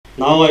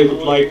Now I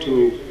would like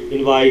to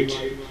invite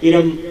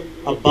Irum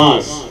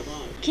Abbas.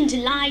 Can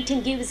delight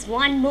and give us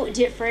one more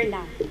dear for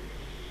life.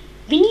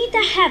 Beneath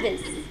the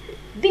heavens,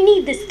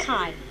 beneath the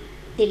sky,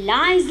 there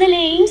lies the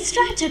lane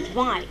stretched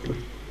wide,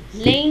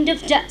 land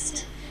of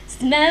dust,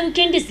 smoke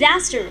and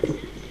disaster,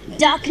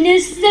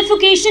 darkness,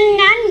 suffocation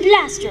and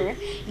bluster,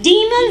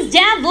 demons,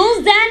 devils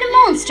and a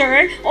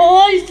monster,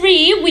 all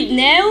free with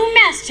no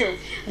master,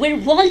 where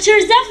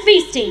vultures are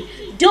feasting,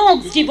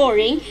 dogs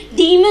devouring,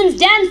 demons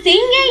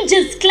dancing,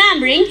 angels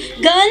clamoring,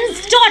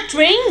 guns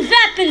tottering,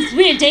 weapons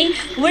wielding,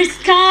 where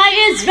sky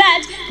is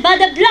red by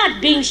the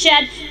blood being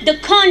shed, the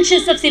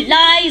conscience of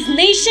civilized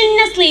nation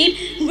asleep,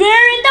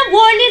 where in the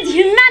world is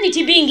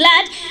humanity being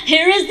led,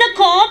 here is the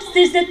corpse,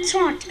 is the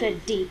throat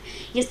cut deep.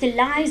 Yes, there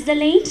lies the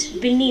land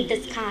beneath the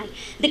sky.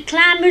 The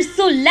clamor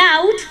so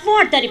loud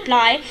for the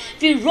reply.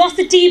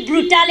 Ferocity,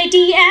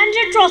 brutality, and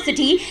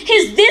atrocity.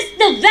 Is this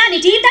the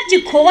vanity that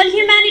you call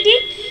humanity?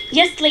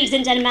 Yes, ladies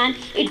and gentlemen,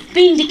 it's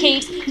been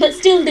decades, but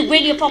still the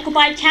value of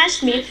occupied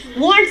Kashmir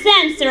wants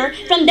answer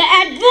from the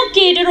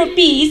advocator of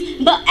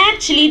peace, but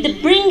actually the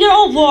bringer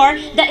of war.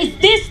 That is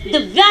this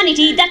the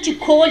vanity that you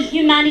call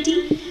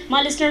humanity?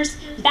 My listeners,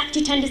 back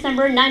to 10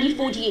 December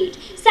 1948.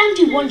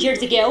 71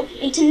 years ago,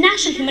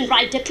 International Human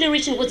Rights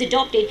Declaration was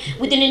adopted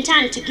with an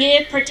intent to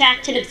give,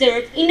 protect, and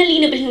observe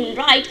inalienable human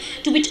rights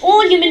to which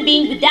all human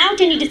beings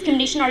without any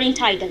discrimination are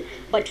entitled.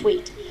 But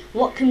wait,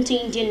 welcome to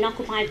Indian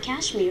occupied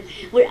Kashmir,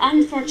 where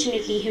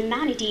unfortunately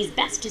humanity is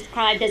best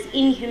described as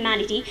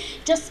inhumanity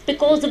just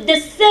because of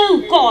the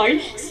so-called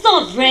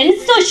sovereign,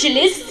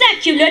 socialist,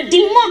 secular,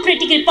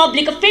 democratic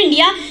Republic of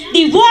India,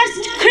 the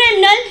worst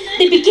criminal,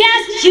 the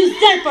biggest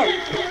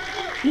usurper.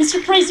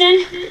 Mr.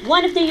 President,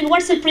 one of the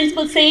universal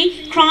principles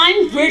say,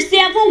 crime,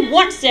 wheresoever,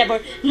 whatsoever,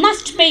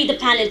 must pay the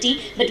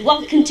penalty. But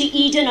welcome to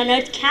Eden on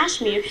earth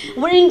Kashmir,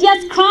 where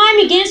India's crime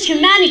against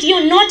humanity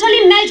are not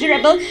only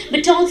measurable,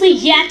 but also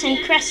yet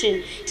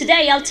unquestioned.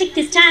 Today, I'll take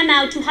this time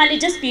out to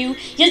highlight just few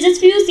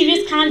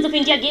serious crimes of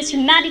India against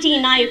humanity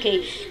in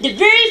IOK. The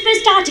very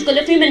first article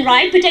of human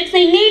rights protects the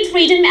innate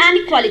freedom and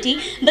equality.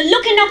 But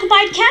look in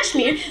occupied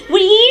Kashmir,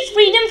 where each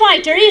freedom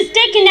fighter is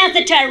taken as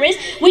a terrorist.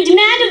 We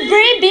demand a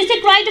very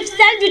basic right of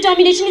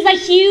self-determination is a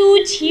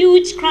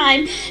huge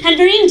crime, and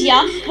where India,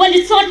 while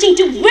resorting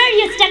to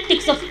various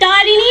tactics of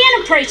tyranny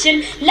and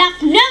oppression,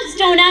 left no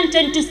stone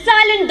unturned to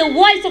silence the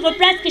voice of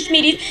oppressed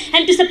Kashmiris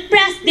and to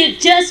suppress their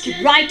just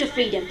right of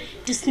freedom.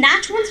 To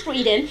snatch one's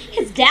freedom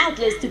is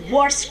doubtless the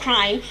worst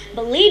crime,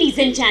 but ladies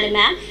and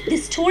gentlemen, the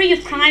story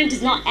of crime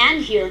does not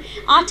end here.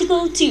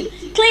 Article 2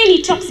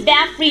 clearly talks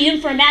about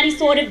freedom from any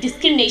sort of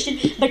discrimination,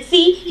 but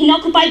see, in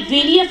occupied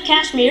Valley of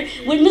Kashmir,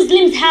 where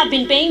Muslims have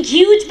been paying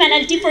huge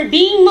penalty for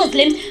being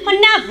Muslims on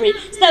every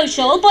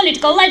social,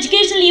 political,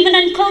 educational, even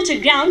on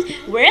cultural grounds,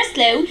 where a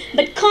slow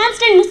but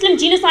constant Muslim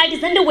genocide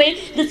is underway,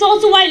 this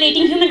also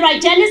violating Human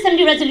Rights General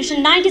Assembly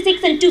Resolution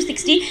 96 and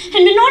 260,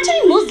 and we're not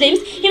only Muslims,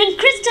 even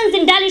Christians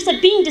and Dalits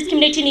are being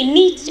discriminated in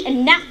each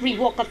and every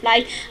walk of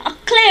life, a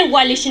clear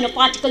violation of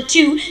Article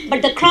 2,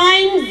 but the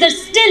crimes are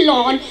still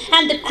on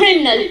and the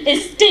criminal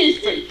is still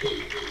free.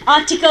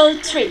 Article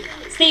 3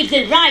 saves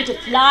the right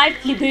of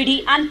life,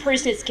 liberty and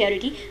personal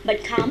security,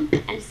 but come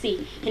and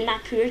see in my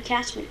pure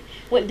Kashmir,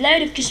 where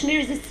blood of Kashmir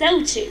is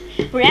so cheap,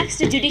 where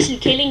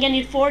extrajudicial killing and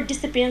enforced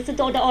disappearance is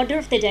the order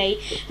of the day,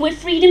 where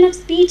freedom of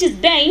speech is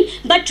banned,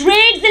 but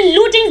raids and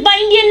lootings by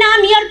Indian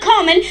army are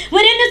common,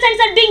 where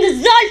innocents are being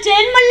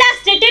assaulted,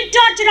 molested and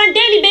tortured on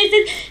daily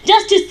basis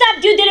just to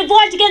subdue their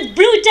revolt against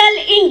brutal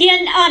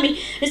Indian army.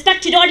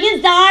 Respected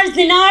audience, the hours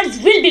and hours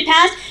will be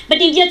passed,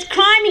 but India's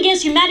crime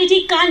against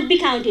humanity can't be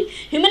counted.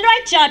 Human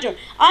Rights Charter,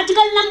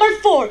 Article number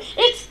 4,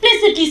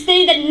 explicitly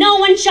say that no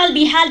one shall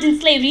be held in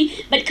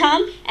slavery, but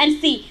come and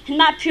see in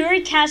my pure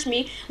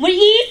Kashmir, where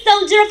each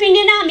soldier of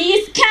Indian army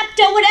is kept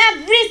over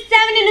every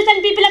 7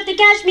 innocent people of the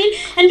Kashmir,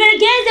 and where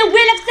against the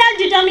will of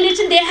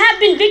self-determination they have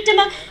been victim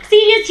of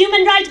serious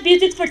human rights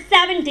abuses for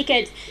 7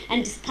 decades.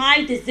 And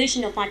despite this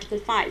decision of Article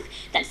 5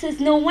 that says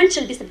no one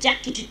shall be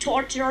subjected to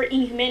torture or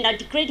inhumane or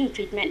degrading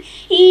treatment,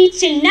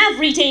 each and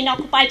every day in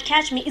occupied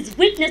Kashmir is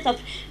witness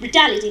of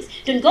brutalities.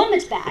 Don't go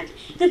much back.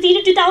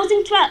 Consider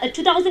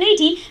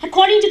 2018,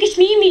 according to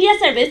Kashmir Media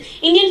Service,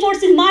 Indian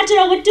forces marched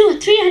over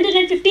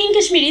 315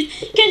 Kashmiris,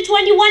 killed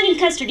 21 in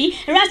custody,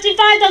 arrested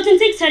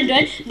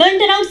 5,600,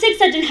 burned around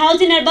 600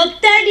 houses, and above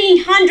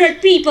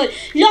 1,300 people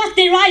lost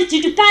their lives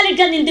due to pellet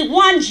gun in the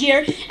 1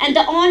 year. And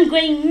the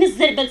ongoing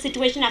miserable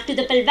situation after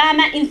the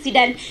Pulwama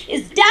incident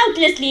is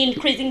doubtlessly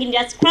increasing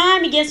India's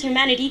crime against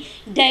humanity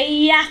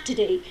day after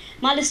day.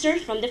 My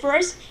listeners, from the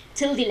first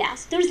till the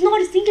last, there is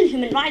not a single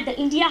human right that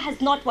India has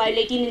not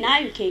violated in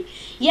IOK.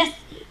 Yes,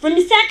 from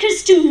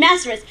massacres to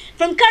mass arrests,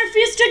 from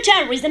curfews to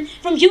terrorism,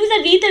 from use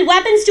of lethal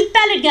weapons to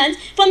pellet guns,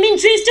 from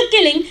injuries to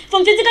killing,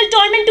 from physical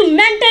torment to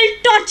mental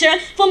torture,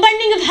 from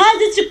burning of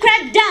houses to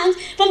crackdowns,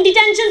 from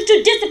detentions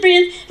to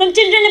disappearance, from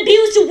children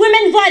abuse to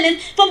women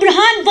violence, from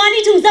Burhan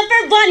Wani to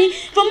Muzaffar Wani,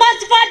 from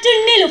Mustafa to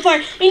Nilufar.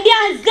 India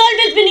has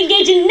always been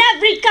engaged in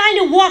every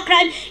kind of war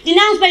crime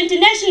denounced by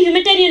international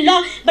humanitarian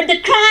law, but the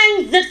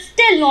crimes are still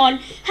still on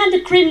and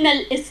the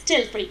criminal is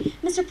still free.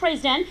 Mr.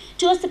 President,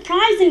 to our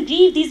surprise and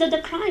grief, these are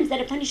the crimes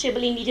that are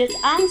punishable in India's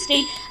armed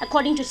state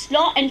according to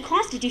law and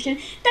constitution.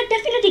 That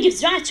definitely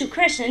gives rise to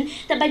question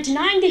that by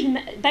denying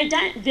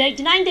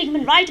the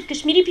human right of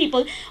Kashmiri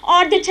people,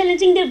 are they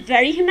challenging their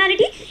very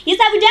humanity? Yes,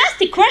 I would ask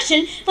the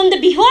question from the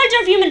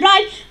beholder of human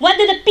right,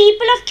 whether the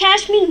people of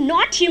Kashmir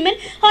not human,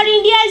 or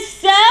India is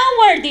so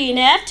worthy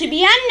enough to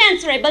be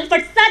unanswerable for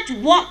such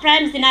war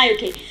crimes in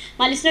IOK.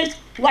 My listeners,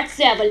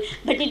 whatsoever,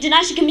 but the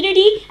international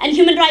community and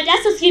human rights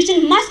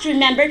association must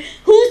remember,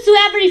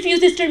 whosoever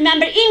refuses to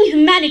remember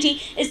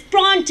inhumanity is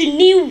prone to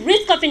new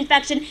risk of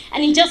infection,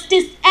 and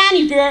injustice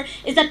anywhere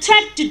is a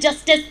threat to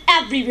justice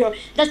everywhere.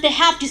 Thus, they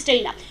have to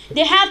stand up.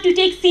 They have to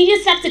take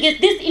serious steps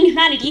against this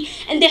inhumanity,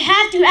 and they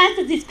have to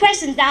answer these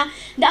questions now.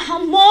 That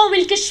how more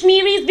will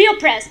Kashmiris be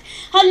oppressed?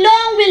 How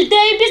long will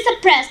they be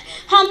suppressed?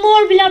 How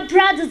more will our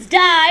brothers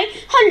die?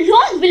 How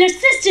long will our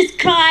sisters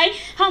cry?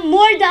 How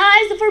more the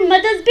eyes of our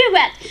mothers be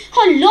wet?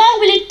 How long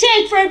will it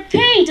take for our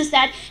pain to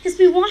set? Because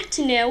we want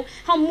to know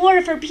how more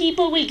of our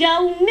people will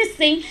go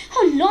missing.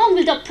 How long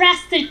will the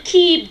oppressed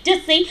keep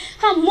dissing?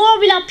 How more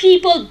will our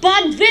people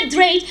burn with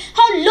rage?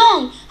 How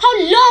long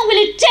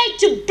will it take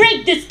to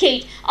break this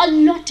cage? A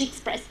lot to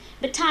express,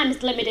 but time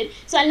is limited.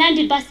 So I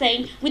landed by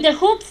saying, with our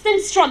hopes and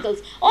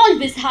struggles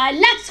always high,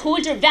 let's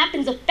hold our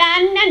weapons of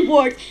pen and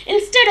words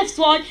instead of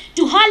sword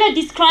to highlight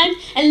these crimes,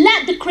 and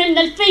let the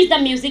criminal face the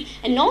music,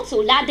 and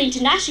also let the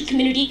international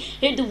community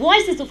hear the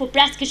voices of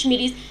oppressed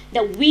Kashmiris,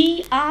 that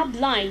we are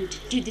blind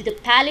due to the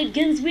pallid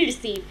guns we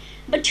receive.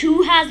 But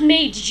who has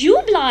made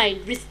you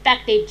blind,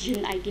 respected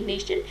United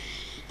Nation?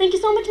 Thank you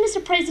so much,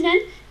 Mr.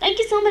 President. Thank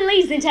you so much,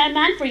 ladies and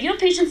gentlemen, for your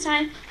patience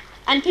time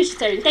and patience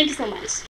sharing. Thank you so much.